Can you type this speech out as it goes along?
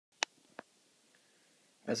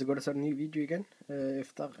Altså går der så en ny video igen,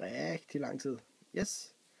 efter rigtig lang tid.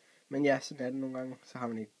 Yes. Men ja, sådan er det nogle gange, så har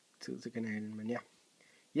man ikke tid til kanalen, men ja.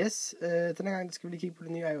 Yes, denne gang skal vi lige kigge på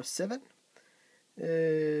det nye iOS 7.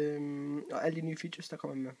 Og alle de nye features, der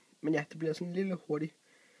kommer med. Men ja, det bliver sådan en lille hurtig,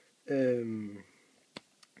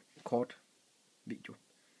 kort video.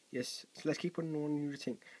 Yes, så lad os kigge på nogle nye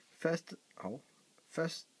ting. Først og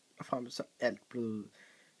fremmest så er alt blevet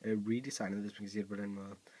redesignet, hvis man kan sige det på den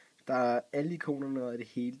måde. Der er alle ikonerne og det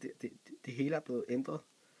hele, det hele er blevet ændret.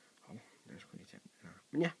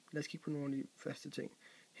 Men ja, lad os kigge på nogle af de første ting.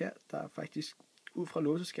 Her, der er faktisk ud fra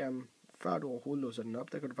låseskærmen, før du overhovedet låser den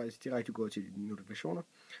op, der kan du faktisk direkte gå til dine notifikationer.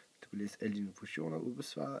 Du kan læse alle dine notifikationer,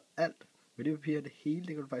 ubesvaret, alt. Med det papir, det hele,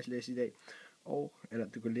 det kan du faktisk læse i dag. Eller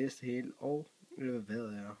du kan læse det hele, og hvad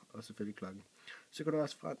er, og selvfølgelig klokken. Så kan du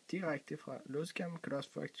også direkte fra låseskærmen, kan du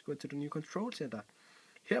også faktisk gå til det nye control center.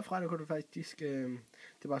 Herfra der kan du faktisk, det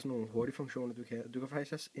er bare sådan nogle hurtige funktioner, du kan. Du kan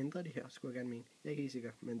faktisk også ændre de her, skulle jeg gerne mene. Jeg er ikke helt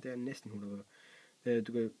sikker, men det er næsten 100.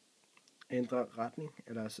 Du kan ændre retning,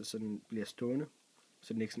 eller så den bliver stående,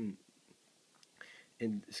 så den ikke sådan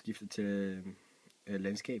skifter til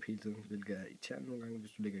landskab hele tiden, hvilket er irriterende nogle gange,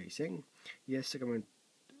 hvis du ligger i sengen. Yes, så kan man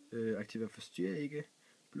aktivere forstyrre ikke.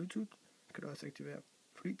 Bluetooth kan du også aktivere.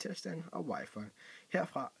 Free-tilstand og wifi.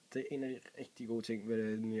 Herfra, det er en af de rigtig gode ting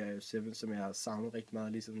ved det nye iOS 7, som jeg har savnet rigtig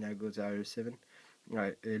meget, lige siden jeg er gået til iOS 7.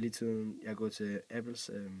 Lige siden jeg er gået til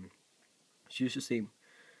Apples styresystem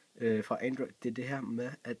fra Android. Det er det her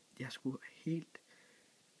med, at jeg skulle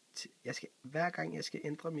hver gang jeg skal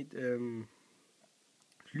ændre mit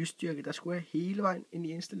lysstyrke, der skulle jeg hele vejen ind i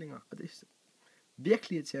indstillinger, og det er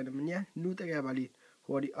virkelig irriterende. Men ja, nu der kan jeg bare lige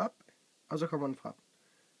hurtigt op, og så kommer den frem.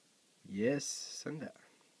 Yes, sådan der.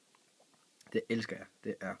 Det elsker jeg.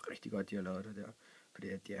 Det er rigtig godt, de har lavet det der. Fordi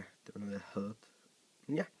at ja, det var noget, jeg havde.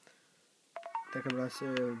 Men ja, der kan man også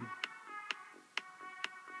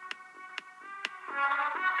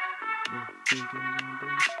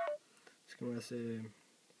så kan man også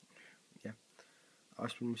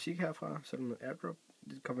afspille musik herfra. Så er der noget airdrop,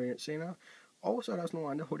 det kommer ind senere. Og så er der også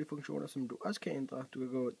nogle andre hurtige funktioner, som du også kan ændre. Du kan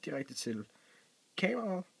gå direkte til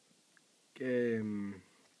kameraet.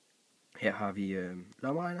 Her har vi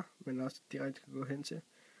lommeregner, men også direkte kan gå hen til.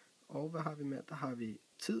 Og hvad har vi mere? Der har vi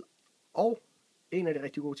tid. Og en af de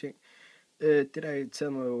rigtig gode ting. Det der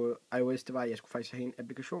irriterede mig jo iOS, det var, at jeg skulle faktisk have en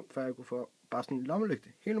applikation, før jeg kunne få bare sådan en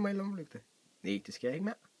lommelygte. Helt normal lommelygte. Nej, det skal jeg ikke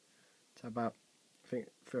mere. Så jeg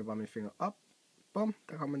fører bare mine fingre op. Bum,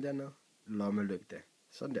 der kommer den derned. Lommelygte.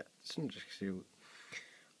 Sådan der. Sådan det skal se ud.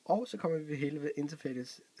 Og så kommer vi hele ved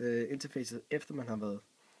interfacet efter man har været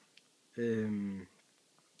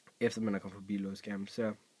efter man er kommet forbi låseskærmen.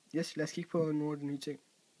 Så yes, lad os kigge på nogle af de nye ting.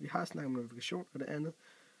 Vi har snakket om notifikation og det andet.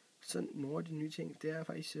 Så nogle af de nye ting, det er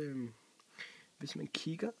faktisk, hvis man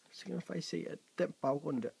kigger, så kan man faktisk se, at den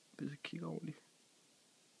baggrund der, hvis man kigger ordentligt,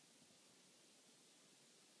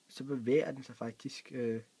 så bevæger den sig faktisk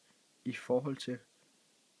i forhold til,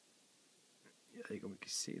 jeg ved ikke om I kan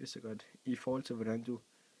se det så godt, i forhold til hvordan du,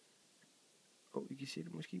 I kan se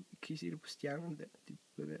det måske, I kan se det på stjernerne der, de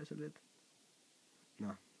bevæger sig lidt.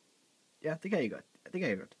 Nå. Ja, det kan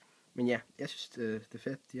jeg godt. Men ja, jeg synes, det er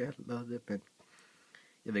fedt, de har lavet det, men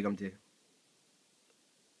jeg ved ikke, om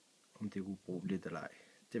det er ubrugeligt eller ej.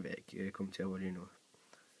 Det vil jeg ikke kommentere på lige nu.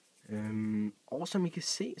 Og som I kan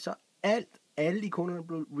se, så alle ikonerne er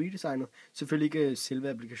blevet redesignet. Selvfølgelig ikke selve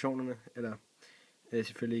applikationerne, eller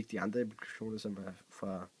selvfølgelig ikke de andre applikationer, som er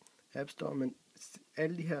fra App Store, men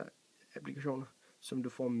alle de her applikationer, som du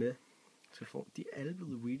får med, de er alle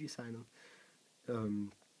blevet redesignet.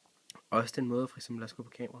 Også den måde, for eksempel, lad os gå på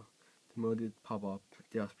kamera. Den måde, det popper op,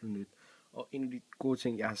 det er også blevet nyt. Og en af de gode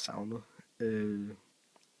ting, jeg har savnet,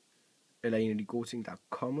 eller en af de gode ting, der er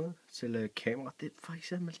kommet til kamera, det er for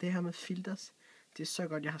eksempel det her med filters. Det er så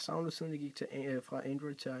godt, jeg har savnet, siden jeg gik fra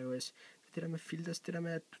Android til iOS. Det der med filters, det der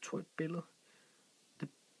med, at du tog et billede, det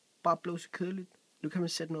bare blev så kedeligt. Nu kan man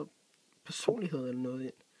sætte noget personlighed eller noget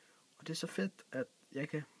ind. Og det er så fedt, at jeg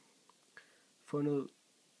kan få noget.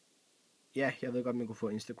 Ja, jeg ved godt, man kunne få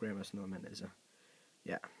Instagram og sådan noget, men altså,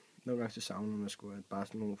 ja, nogle gange så savner man sgu, at bare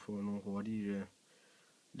sådan få nogle hurtige,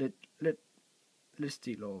 lidt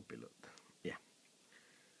stil over billedet. Ja.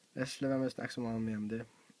 Lad os lade være med at snakke så meget mere om det.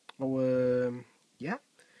 Og ja,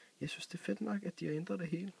 jeg synes det er fedt nok, at de har ændret det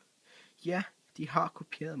hele. Ja, de har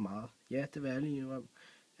kopieret meget. Ja, det vil jeg lige indrømme,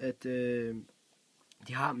 at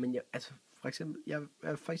de har, men for eksempel, jeg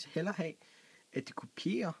vil faktisk hellere have, at de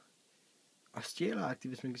kopierer og stjæleragtigt,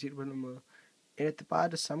 hvis man kan sige det på den måde, end at det bare er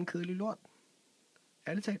det samme kedelige lort.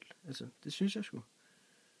 Ærligt talt, altså, det synes jeg sgu.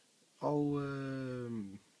 Og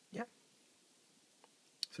ja,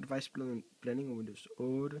 så det er faktisk blevet en blanding af Windows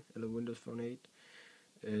 8 eller Windows Phone 8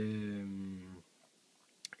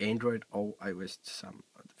 Android og iOS sammen.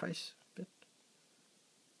 Og det er faktisk fedt.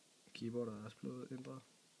 Keyboardet er også blevet ændret.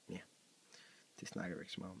 Ja, det snakker vi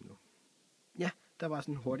ikke så meget om nu. Ja, der var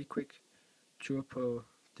sådan en hurtig, quick tur på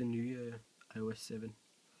den nye iOS 7.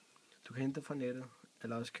 Du kan hente det fra nettet,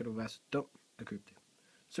 eller også kan du være så dum at købe det.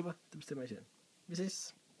 Super, det bestemmer jeg selv. Vi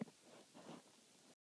ses.